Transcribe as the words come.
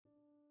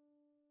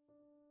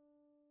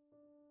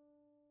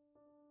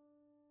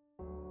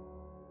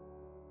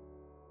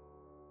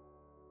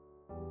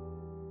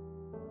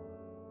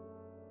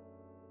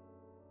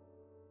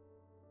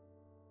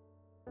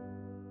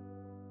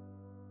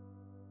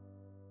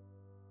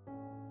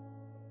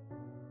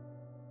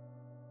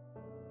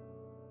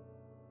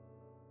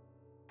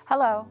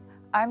Hello,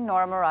 I'm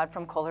Nora Murad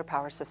from KOHLER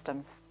Power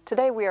Systems.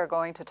 Today we are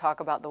going to talk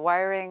about the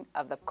wiring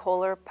of the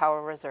KOHLER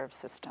Power Reserve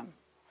system.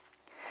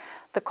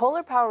 The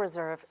KOHLER Power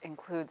Reserve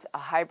includes a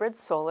hybrid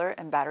solar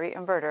and battery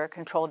inverter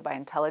controlled by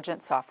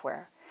intelligent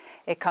software.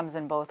 It comes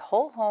in both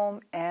whole home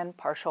and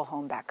partial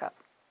home backup.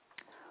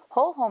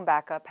 Whole home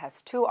backup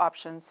has two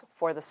options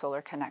for the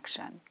solar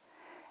connection.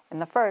 In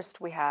the first,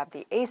 we have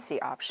the AC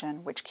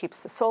option, which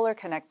keeps the solar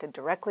connected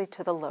directly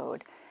to the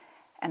load,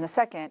 and the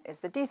second is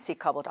the DC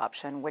coupled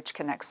option, which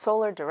connects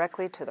solar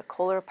directly to the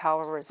KOHLER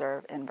Power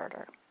Reserve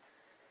inverter.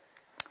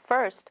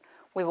 First,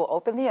 we will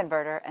open the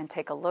inverter and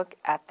take a look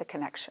at the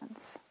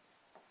connections.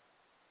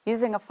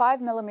 Using a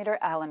 5mm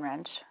Allen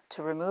wrench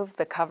to remove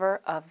the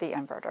cover of the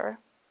inverter,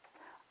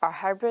 our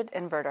hybrid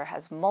inverter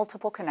has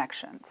multiple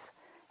connections: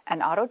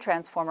 an auto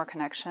transformer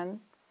connection,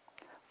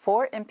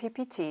 4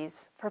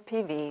 MPPTs for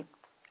PV,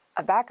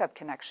 a backup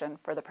connection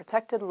for the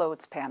protected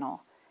loads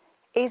panel,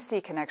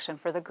 AC connection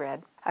for the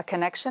grid, a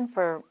connection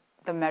for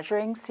the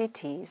measuring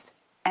CTs,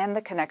 and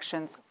the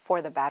connections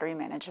for the battery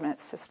management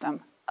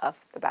system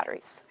of the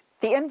batteries.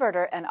 The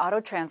inverter and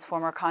auto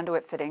transformer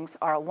conduit fittings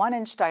are a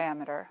 1-inch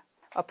diameter.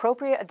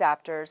 Appropriate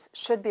adapters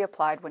should be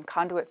applied when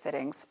conduit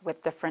fittings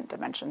with different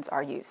dimensions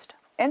are used.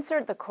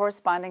 Insert the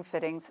corresponding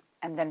fittings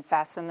and then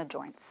fasten the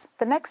joints.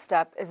 The next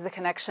step is the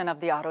connection of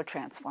the auto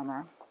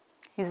transformer.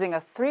 Using a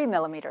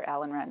 3mm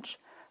Allen wrench,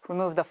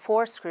 remove the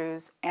 4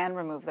 screws and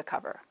remove the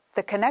cover.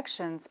 The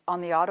connections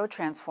on the auto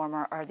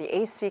transformer are the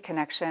AC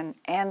connection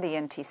and the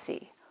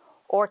NTC,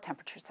 or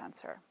temperature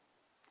sensor.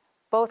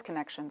 Both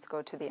connections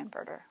go to the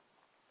inverter.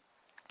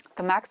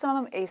 The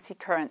maximum AC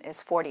current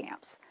is 40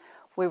 amps.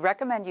 We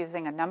recommend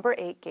using a number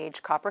 8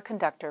 gauge copper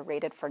conductor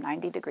rated for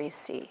 90 degrees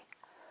C.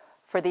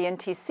 For the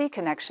NTC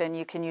connection,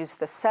 you can use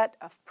the set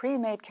of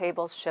pre-made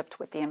cables shipped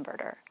with the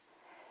inverter.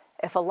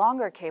 If a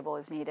longer cable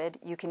is needed,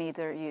 you can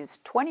either use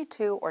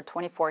 22 or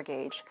 24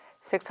 gauge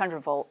 600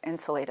 volt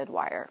insulated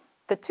wire.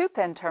 The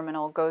 2-pin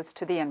terminal goes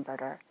to the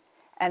inverter,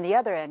 and the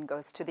other end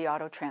goes to the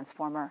auto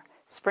transformer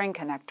spring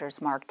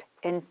connectors marked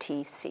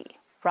NTC.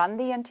 Run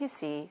the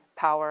NTC,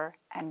 power,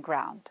 and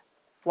ground.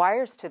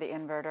 Wires to the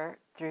inverter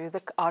through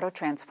the auto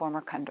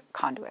transformer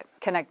conduit.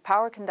 Connect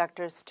power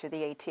conductors to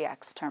the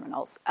ATX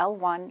terminals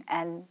L1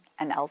 and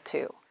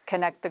L2.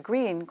 Connect the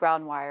green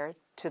ground wire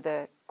to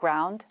the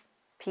ground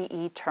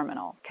PE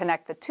terminal.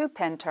 Connect the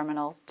 2-pin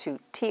terminal to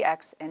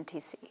TX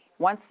NTC.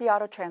 Once the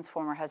auto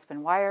transformer has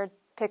been wired,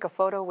 take a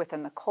photo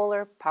within the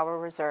KOHLER Power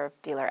Reserve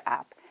dealer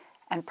app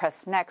and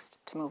press Next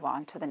to move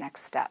on to the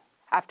next step.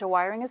 After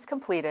wiring is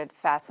completed,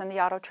 fasten the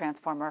auto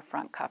transformer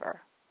front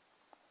cover.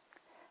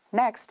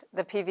 Next,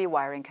 the PV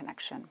wiring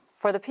connection.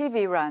 For the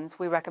PV runs,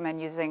 we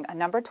recommend using a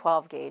number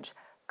 12 gauge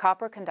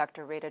copper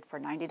conductor rated for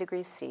 90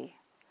 degrees C.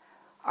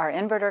 Our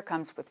inverter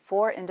comes with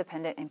 4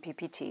 independent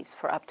MPPTs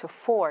for up to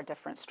 4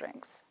 different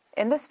strings.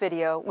 In this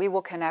video, we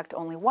will connect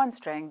only one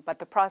string, but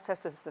the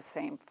process is the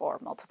same for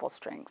multiple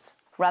strings.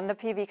 Run the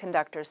PV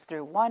conductors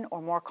through 1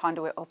 or more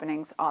conduit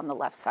openings on the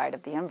left side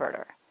of the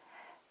inverter.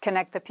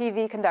 Connect the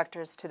PV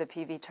conductors to the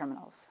PV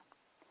terminals.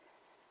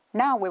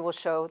 Now we will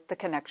show the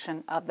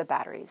connection of the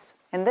batteries.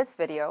 In this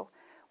video,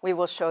 we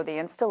will show the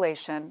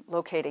installation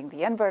locating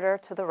the inverter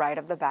to the right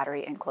of the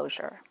battery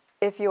enclosure.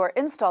 If you are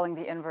installing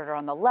the inverter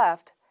on the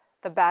left,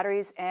 the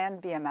batteries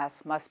and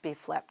BMS must be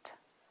flipped.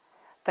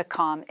 The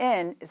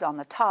COM-in is on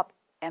the top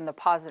and the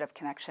positive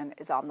connection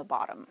is on the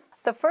bottom.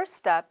 The first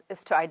step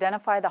is to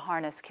identify the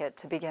harness kit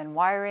to begin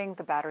wiring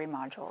the battery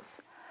modules.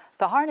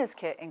 The harness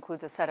kit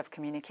includes a set of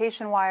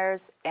communication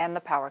wires and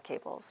the power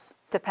cables.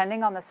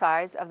 Depending on the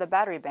size of the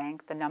battery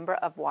bank, the number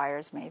of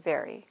wires may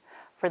vary.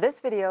 For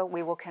this video,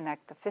 we will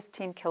connect the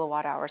 15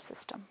 kWh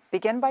system.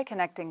 Begin by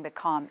connecting the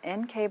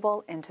COM-in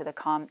cable into the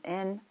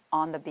COM-in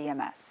on the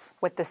BMS.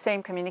 With the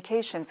same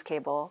communications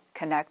cable,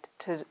 connect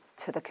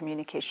to the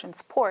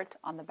communications port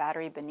on the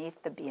battery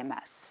beneath the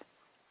BMS.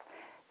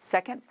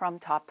 Second from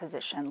top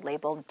position,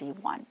 labeled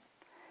D1.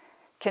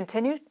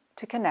 Continue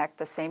to connect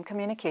the same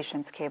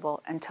communications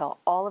cable until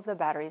all of the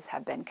batteries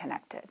have been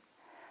connected.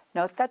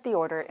 Note that the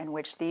order in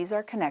which these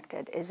are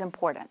connected is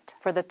important.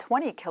 For the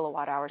 20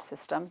 kWh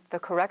system, the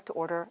correct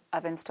order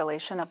of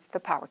installation of the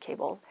power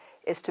cable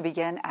is to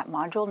begin at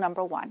module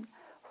number 1,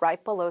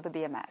 right below the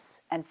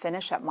BMS, and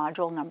finish at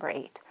module number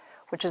 8,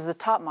 which is the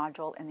top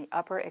module in the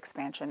upper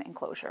expansion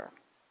enclosure.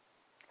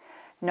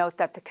 Note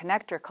that the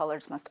connector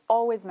colors must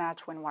always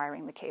match when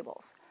wiring the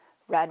cables,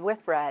 red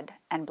with red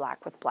and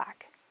black with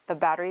black. The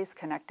batteries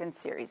connect in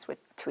series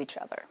to each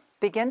other.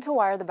 Begin to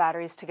wire the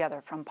batteries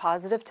together from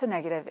positive to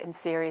negative in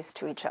series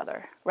to each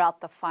other. Route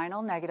the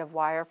final negative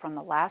wire from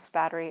the last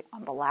battery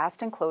on the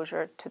last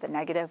enclosure to the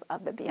negative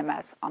of the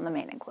BMS on the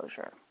main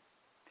enclosure.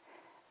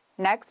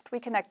 Next, we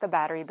connect the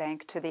battery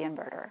bank to the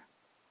inverter.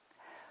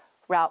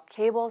 Route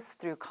cables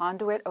through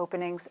conduit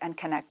openings and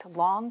connect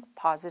long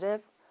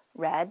positive,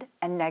 red,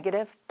 and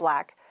negative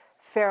black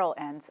ferrule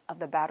ends of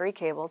the battery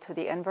cable to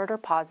the inverter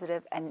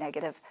positive and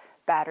negative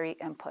battery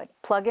input.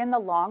 Plug in the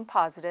long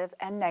positive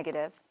and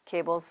negative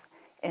cables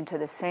into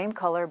the same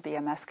color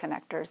BMS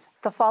connectors.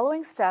 The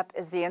following step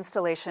is the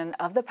installation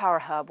of the power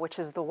hub, which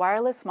is the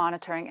wireless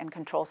monitoring and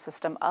control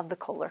system of the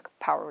KOHLER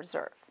Power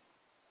Reserve.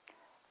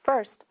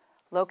 First,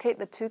 locate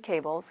the two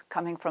cables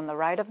coming from the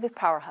right of the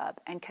power hub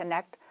and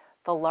connect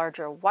the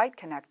larger white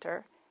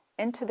connector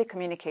into the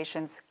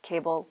communications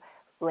cable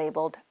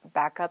labeled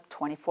backup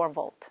 24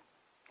 volt.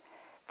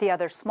 The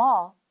other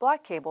small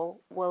black cable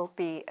will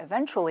be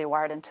eventually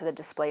wired into the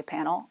display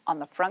panel on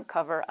the front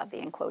cover of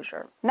the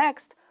enclosure.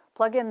 Next,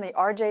 plug in the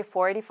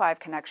RJ485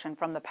 connection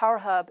from the power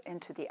hub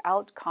into the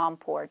out-COM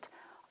port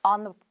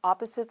on the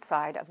opposite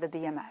side of the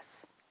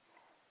BMS.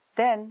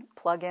 Then,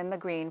 plug in the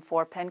green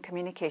 4-pin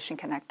communication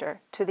connector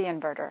to the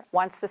inverter.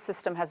 Once the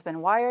system has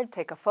been wired,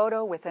 take a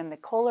photo within the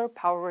KOHLER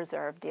Power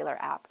Reserve dealer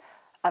app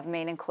of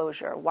main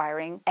enclosure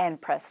wiring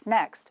and press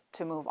Next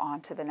to move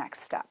on to the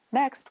next step.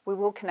 Next, we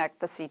will connect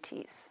the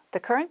CTs. The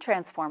current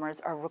transformers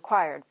are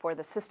required for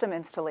the system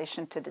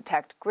installation to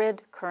detect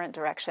grid, current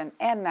direction,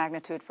 and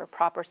magnitude for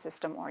proper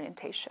system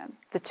orientation.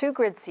 The two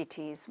grid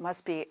CTs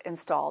must be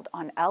installed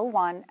on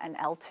L1 and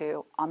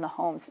L2 on the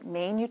home's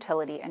main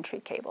utility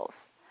entry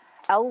cables.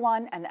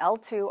 L1 and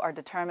L2 are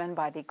determined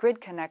by the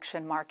grid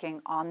connection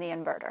marking on the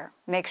inverter.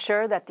 Make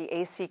sure that the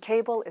AC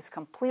cable is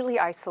completely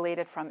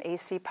isolated from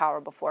AC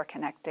power before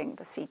connecting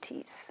the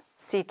CTs.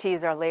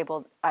 CTs are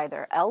labeled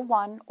either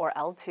L1 or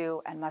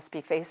L2 and must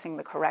be facing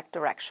the correct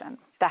direction.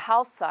 The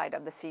house side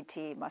of the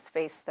CT must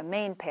face the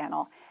main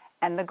panel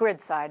and the grid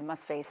side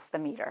must face the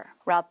meter.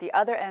 Route the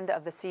other end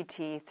of the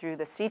CT through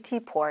the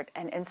CT port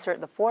and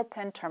insert the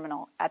 4-pin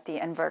terminal at the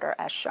inverter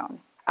as shown.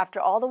 After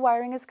all the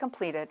wiring is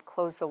completed,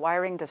 close the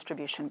wiring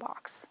distribution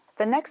box.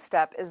 The next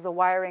step is the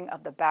wiring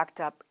of the backed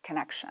up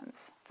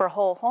connections. For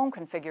whole home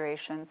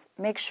configurations,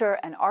 make sure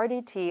an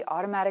RDT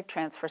automatic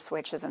transfer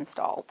switch is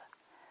installed.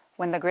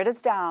 When the grid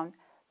is down,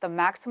 the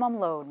maximum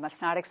load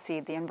must not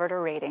exceed the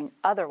inverter rating,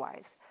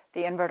 otherwise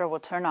the inverter will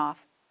turn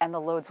off and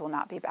the loads will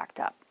not be backed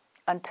up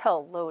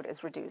until load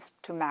is reduced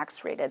to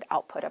max rated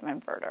output of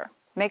inverter.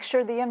 Make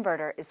sure the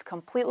inverter is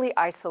completely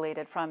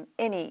isolated from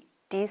any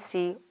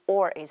DC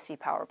or AC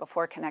power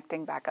before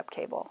connecting backup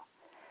cable.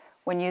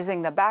 When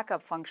using the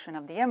backup function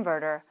of the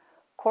inverter,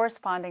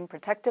 corresponding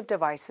protective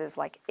devices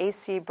like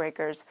AC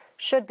breakers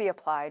should be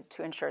applied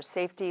to ensure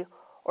safety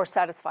or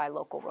satisfy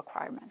local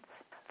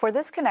requirements. For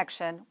this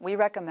connection, we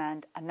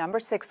recommend a number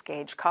 6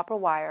 gauge copper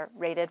wire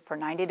rated for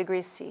 90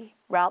 degrees C.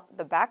 Route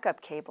the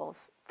backup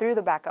cables through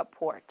the backup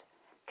port.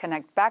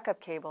 Connect backup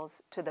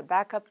cables to the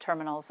backup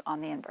terminals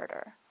on the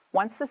inverter.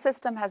 Once the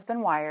system has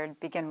been wired,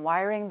 begin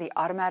wiring the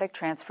automatic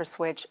transfer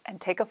switch and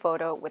take a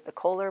photo with the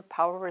KOHLER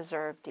Power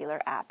Reserve dealer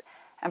app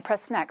and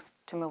press Next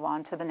to move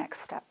on to the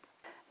next step.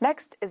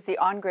 Next is the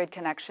on-grid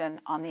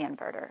connection on the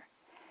inverter.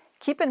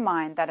 Keep in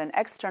mind that an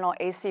external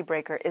AC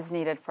breaker is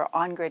needed for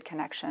on-grid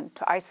connection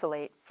to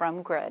isolate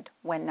from grid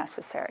when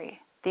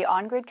necessary. The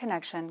on-grid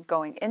connection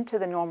going into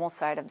the normal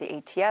side of the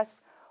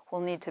ATS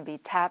will need to be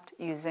tapped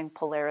using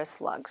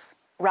Polaris lugs.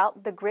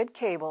 Route the grid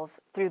cables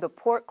through the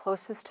port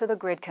closest to the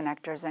grid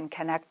connectors and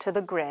connect to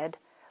the grid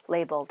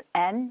labeled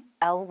N,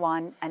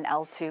 L1, and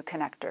L2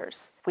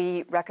 connectors.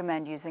 We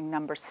recommend using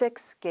number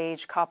 6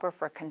 gauge copper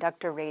for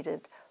conductor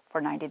rated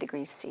for 90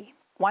 degrees C.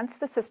 Once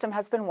the system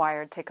has been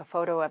wired, take a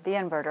photo of the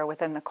inverter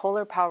within the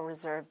KOHLER Power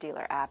Reserve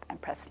dealer app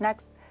and press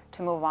Next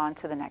to move on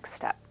to the next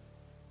step.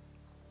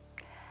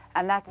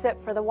 And that's it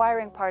for the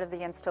wiring part of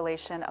the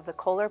installation of the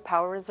KOHLER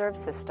Power Reserve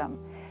system.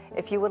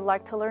 If you would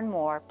like to learn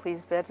more,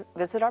 please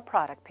visit our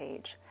product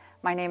page.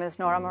 My name is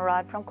Nora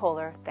Murad from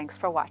KOHLER. Thanks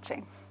for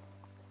watching.